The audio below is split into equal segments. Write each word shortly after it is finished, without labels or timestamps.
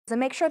and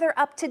make sure they're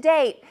up to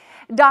date.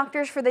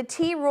 Doctors for the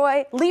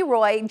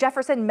Leroy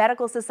Jefferson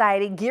Medical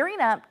Society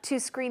gearing up to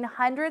screen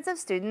hundreds of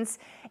students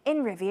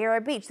in Riviera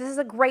Beach. This is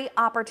a great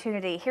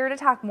opportunity. Here to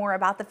talk more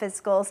about the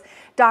physicals,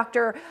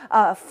 Dr.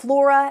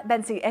 Flora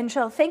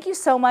Bensi-Enchil. Thank you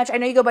so much. I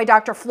know you go by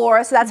Dr.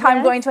 Flora, so that's how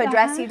I'm going to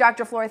address you.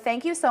 Dr. Flora,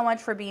 thank you so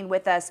much for being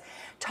with us.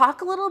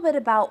 Talk a little bit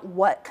about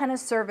what kind of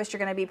service you're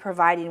going to be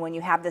providing when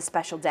you have this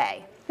special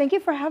day. Thank you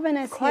for having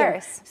us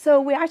here. So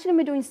we're actually going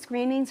to be doing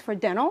screenings for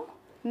dental,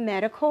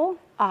 medical,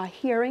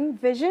 hearing,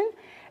 vision,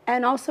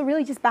 and also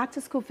really just back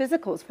to school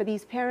physicals for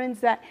these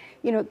parents that,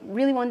 you know,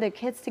 really want their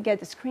kids to get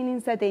the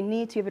screenings that they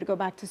need to be able to go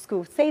back to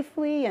school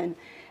safely and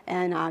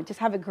just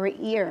have a great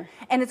year.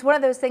 And it's one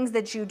of those things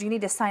that do you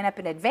need to sign up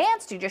in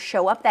advance? Do you just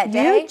show up that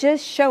day? You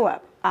just show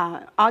up.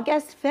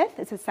 August 5th,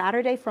 it's a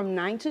Saturday from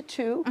 9 to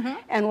 2,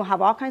 and we'll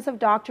have all kinds of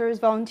doctors,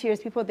 volunteers,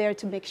 people there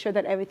to make sure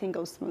that everything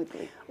goes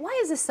smoothly. Why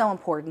is this so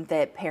important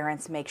that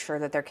parents make sure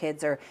that their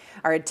kids are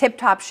in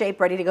tip-top shape,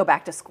 ready to go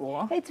back to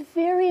school? It's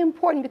very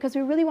important because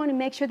we really want to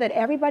make sure that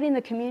everybody in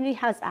the community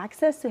has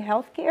access to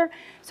health care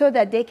so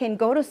that they can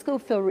go to school,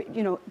 feel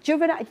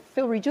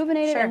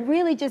rejuvenated, and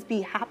really just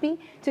be happy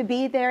to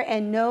be there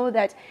and know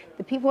that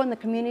the people in the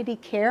community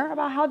care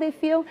about how they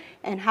feel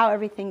and how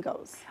everything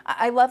goes.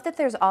 I love that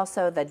there's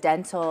also the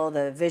dental,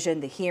 the vision,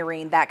 the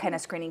hearing, that kind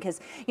of screening, because,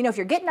 you know, if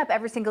you're getting up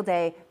every single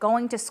day,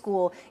 going to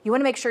school, you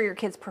want to make sure your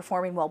kid's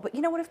performing well. But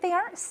you know what, if they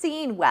aren't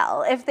seeing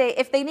well, if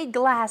they need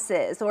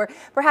glasses, or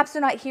perhaps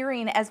they're not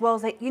hearing as well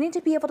as you need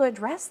to be able to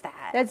address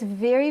that. That's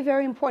very,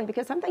 very important,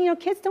 because sometimes, you know,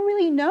 kids don't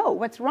really know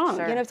what's wrong.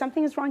 You know, if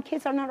something is wrong,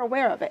 kids are not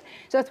aware of it.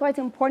 So that's why it's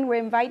important. We're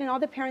inviting all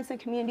the parents in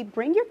the community,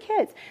 bring your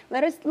kids.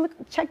 Let us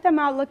check them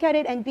out, look at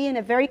it, and be in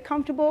a very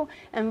comfortable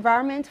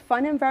environment,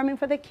 fun environment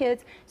for the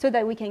kids, so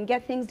that we can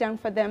get things done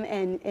for them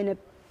and in a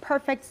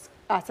perfect,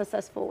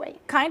 successful way.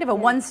 Kind of a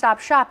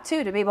one-stop shop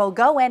too, to be able to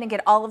go in and get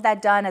all of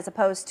that done as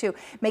opposed to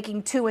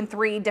making 2 and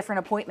 3 different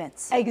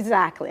appointments.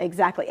 Exactly,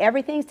 exactly.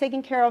 Everything's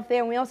taken care of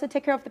there, and we also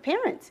take care of the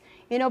parents.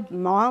 You know,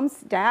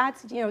 moms,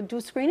 dads, you know, do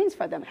screenings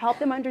for them, help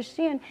them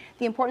understand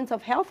the importance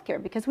of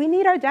healthcare, because we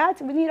need our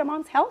dads, we need our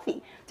moms healthy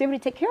to be able to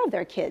take care of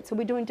their kids. So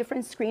we're doing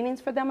different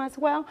screenings for them as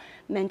well,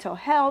 mental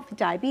health,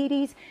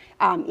 diabetes,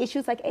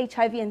 issues like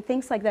HIV and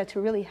things like that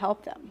to really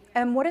help them.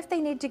 And what if they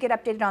need to get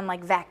updated on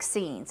like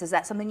vaccines? Is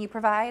that something you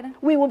provide?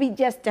 We will be,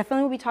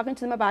 definitely will be talking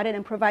to them about it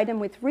and provide them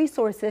with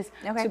resources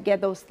to get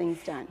those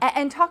things done.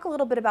 And talk a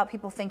little bit about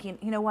people thinking,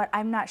 you know what,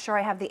 I'm not sure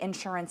I have the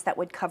insurance that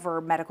would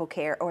cover medical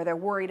care, or they're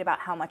worried about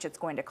how much it's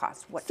going to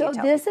cost. What do you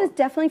tell this people? is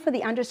definitely for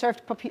the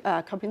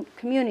underserved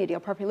community or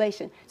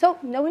population. So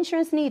no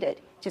insurance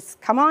needed.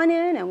 Just come on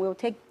in and we'll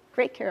take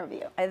great care of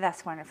you.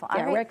 That's wonderful.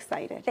 Yeah, we're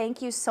excited.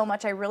 Thank you so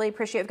much. I really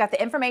appreciate it. We've got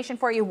the information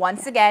for you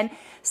once again.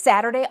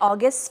 Saturday,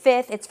 August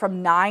 5th. It's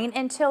from 9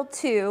 until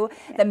 2.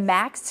 The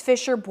Max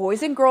Fisher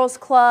Boys and Girls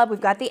Club.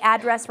 We've got the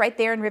address right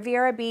there in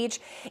Riviera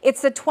Beach.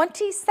 It's the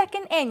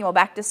 22nd annual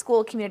Back to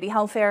School Community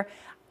Health Fair.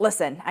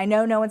 Listen, I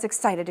know no one's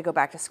excited to go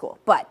back to school,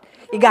 but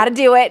you got to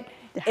do it.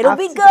 It'll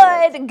be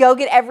good. Go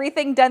get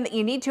everything done that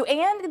you need to,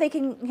 and they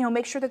can, you know,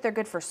 make sure that they're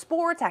good for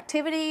sports,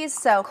 activities.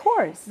 So, of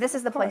course, this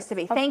is the place to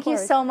be. Thank you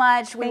so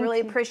much. We really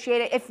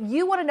appreciate it. If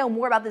you want to know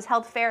more about this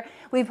health fair,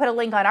 we put a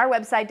link on our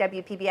website,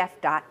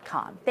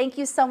 WPBF.com. Thank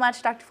you so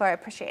much, Dr. Flora. I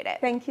appreciate it.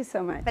 Thank you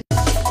so much.